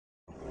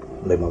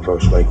Lay my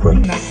verse right quick.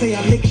 When I say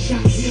I lick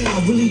shots, I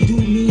really do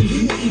mean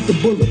eat the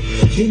bullet.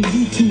 Then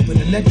YouTube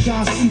it and let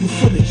y'all see the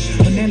footage.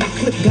 Banana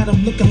clip got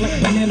them looking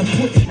like banana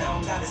pudding. Now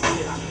I gotta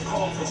spit, I can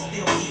call for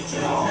still cheats.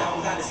 Now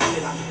I gotta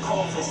spit, I can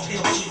call for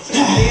still cheats.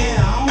 Yeah,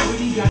 I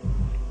already got.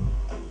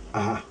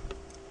 Yeah,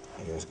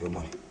 that's good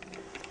money.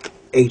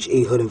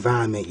 HE Hood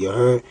Environment, you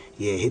heard?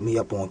 Yeah, hit me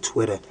up on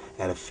Twitter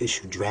at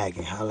Official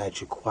Dragon. Holla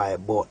at your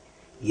quiet boy.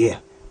 Yeah,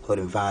 Hood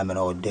Environment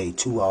all day,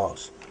 2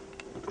 hours.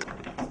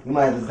 You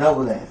might have to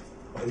double that.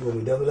 Oh, you want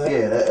me to double that?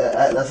 Yeah,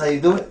 that's how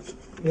you do it?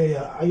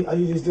 Yeah. I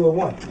just do it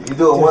once. You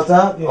do it one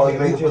time? Yeah, oh, you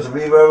make it put the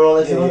reverb on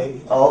it too? Yeah.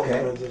 Oh,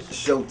 okay.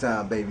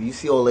 Showtime, baby. You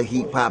see all the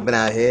heat popping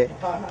out here.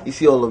 You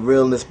see all the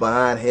realness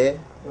behind here.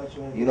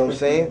 You know what I'm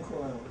saying?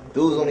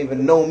 Dudes don't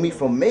even know me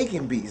from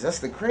making beats. That's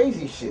the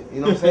crazy shit.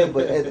 You know what I'm saying?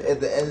 But at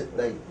the end,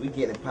 like, we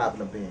getting it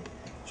popping up in.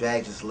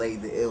 Drag just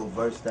laid the ill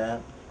verse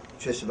down.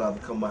 Trish about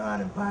to come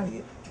behind and body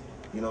it.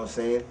 You know what I'm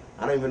saying?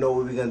 I don't even know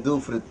what we're gonna do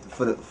for the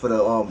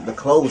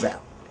closeout.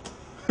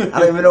 I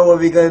don't even know what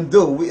we're gonna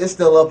do. It's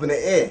still up in the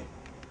air.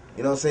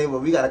 You know what I'm saying?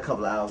 But we got a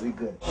couple of hours. We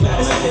good. We live,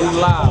 man.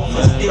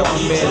 My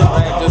man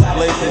Rag just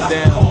laid it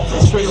down.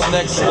 Trish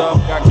next up.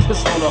 Got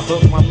Kiss on the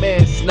hook. My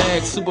man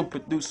Snag, super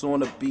producer on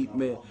the beat,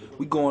 man.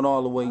 We going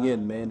all the way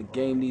in, man. The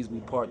game needs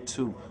me part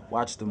 2.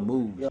 Watch the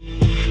move.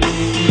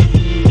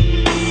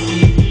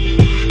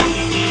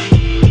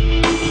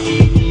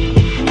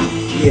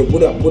 Yeah,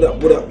 what up?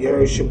 You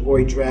heard your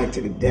boy Drag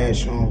to the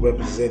Dash on,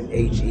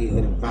 representing HE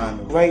Hood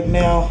Environment. Right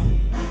now,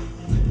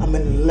 I'm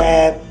in the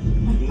lab,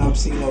 you know what I'm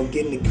saying,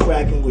 getting it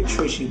cracking with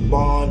Trishy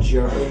Barnes.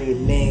 You heard the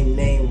name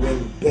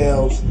ring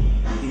bells,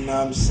 you know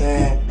what I'm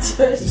saying?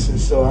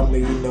 So I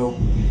mean,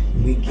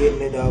 we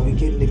getting it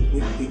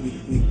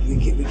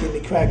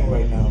cracking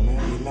right now,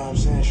 man. You know what I'm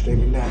saying? Straight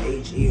now,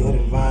 HE Hood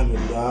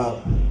Environment,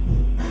 dog.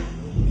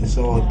 It's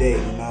all day, you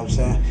know what I'm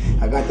saying?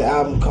 I got the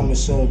album coming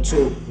soon too,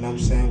 you know what I'm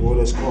saying? What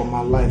it's called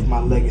My Life, My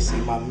Legacy,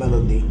 My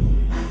Melody.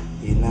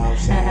 You know what I'm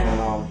saying?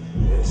 And,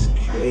 it's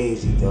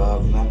crazy,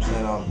 dog. You know what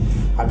I'm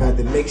saying? I got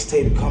the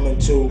mixtape coming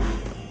too.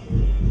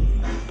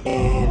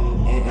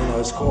 And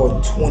it's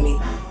called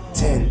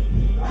 2010.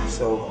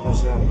 So, you know what I'm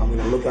saying? I'm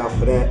gonna look out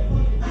for that.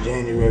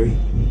 January.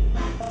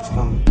 It's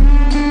coming.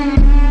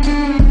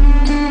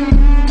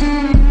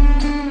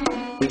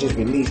 We just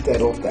released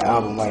that off the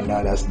album right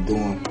now. That's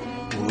doing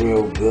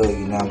real good,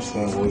 you know what I'm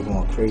saying? We're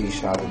going crazy.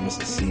 Shout out to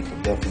Mr. C for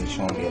definitely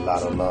showing me a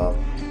lot of love,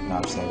 you know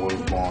what I'm saying? We're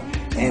going.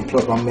 And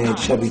plus my man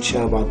Chubby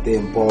Chubb out there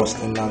in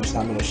Boston, you know what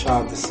I'm saying?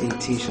 Shout out to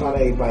CT, shout out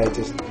to everybody that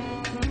just,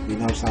 you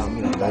know what I'm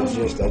saying?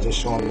 That just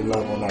showing me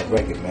love on that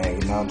record, man,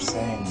 you know what I'm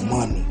saying?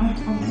 Money.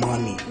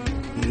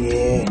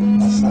 Yeah,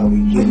 that's how we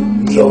get it.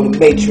 Neo the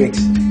Matrix,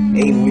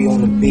 Avery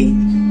on the beat.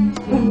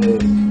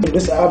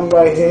 This album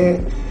right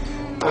here,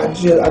 I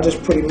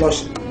just pretty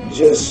much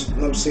just, you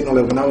know what I'm saying,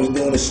 like when I was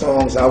doing the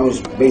songs, I was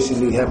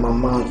basically had my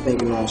mind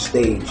thinking on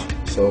stage.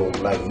 So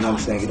like, you know what I'm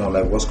saying,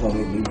 like what's gonna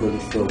make me really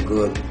feel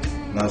good, you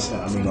know what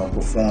I'm saying,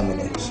 performing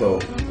it. So,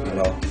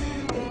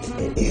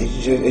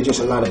 it's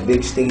just a lot of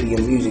big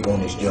stadium music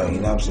on this joint,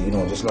 you know what I'm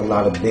saying, just a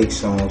lot of big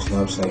songs, you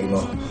know what I'm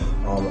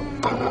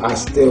saying,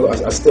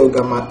 I still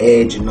got my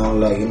edge and all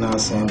that, you know what I'm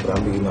saying,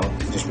 but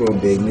just real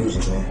big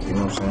music, man, you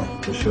know what I'm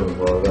saying, for sure,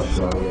 bro.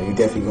 So yeah, you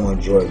definitely gonna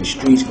enjoy it. The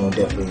streets gonna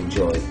definitely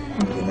enjoy it,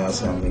 you know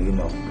what I'm saying,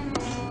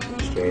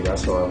 straight,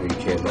 that's all I really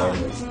care about.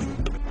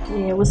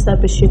 Yeah, what's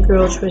up? It's your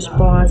girl Trish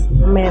Barnes.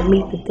 I'm at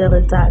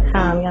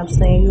MeetThaDealer.com. You know what I'm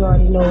saying? You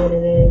already know what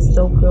it is.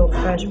 Dope girl,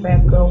 fresh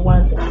rap girl,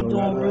 wonder.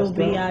 Doing real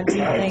B.I.G.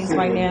 things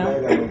right now.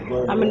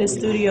 I'm in the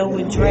studio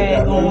with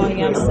Drag on, you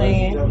know what I'm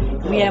saying?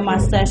 We had my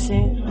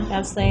session, you know what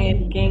I'm saying?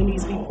 The game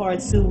needs to be part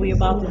 2. We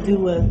about to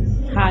do a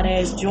hot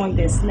ass joint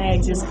that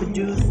Snag just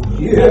produced.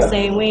 You know what I'm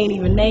saying? We ain't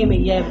even name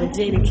it yet, but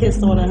Jada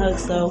kissed on the hook,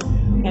 so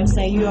you know what I'm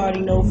saying? You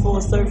already know, full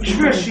surfing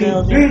in the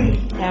building. You know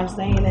what I'm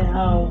saying?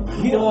 And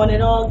we doing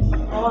it all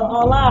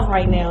live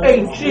right now.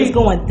 It's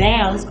going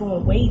down. It's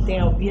going way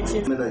down,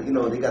 bitches.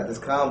 They got this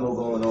combo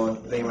going on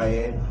thing right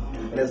here.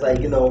 And it's like,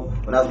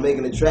 when I was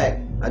making the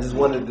track, I just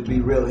wanted it to be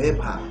real hip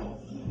hop.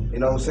 You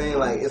know what I'm saying?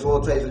 Like, it's all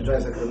types of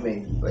joints I could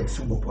make. Like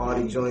super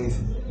party joints,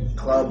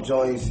 club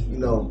joints,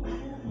 but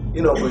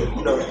you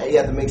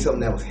have to make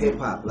something that was hip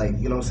hop. Like,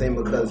 you know what I'm saying?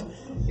 Because,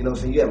 you know what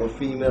I'm saying, you have a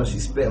female,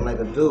 she's spitting like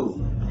a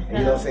dude. And,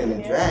 you know what I'm saying?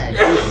 In drag,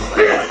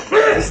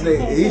 this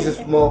nigga, he's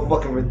just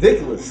motherfucking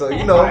ridiculous. So,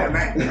 you know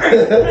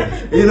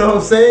what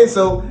I'm saying?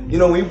 So,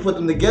 when you put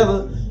them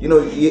together,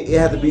 it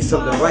had to be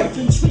something right.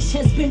 Trish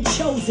has been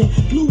chosen.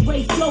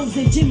 Blu-ray flows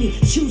and Jimmy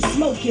shoes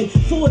smoking.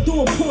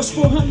 4-door Porsche,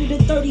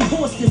 430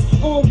 horses.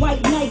 All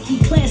white Nike,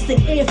 classic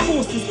Air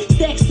Forces.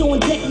 Stacks on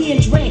deck, me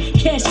and Drag.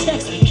 Cash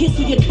checks,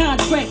 cancel your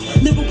contract.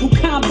 Lyrical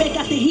combat,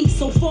 got the heat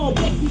so far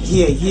back.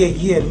 Yeah.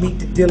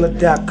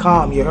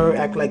 MeetThaDealer.com. You heard?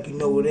 Act like you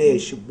know what it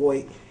is. Your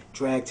boy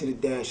Drag to the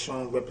Dash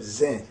on,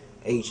 represent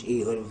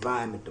HE Hood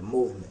Environment, the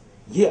movement.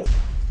 Yeah.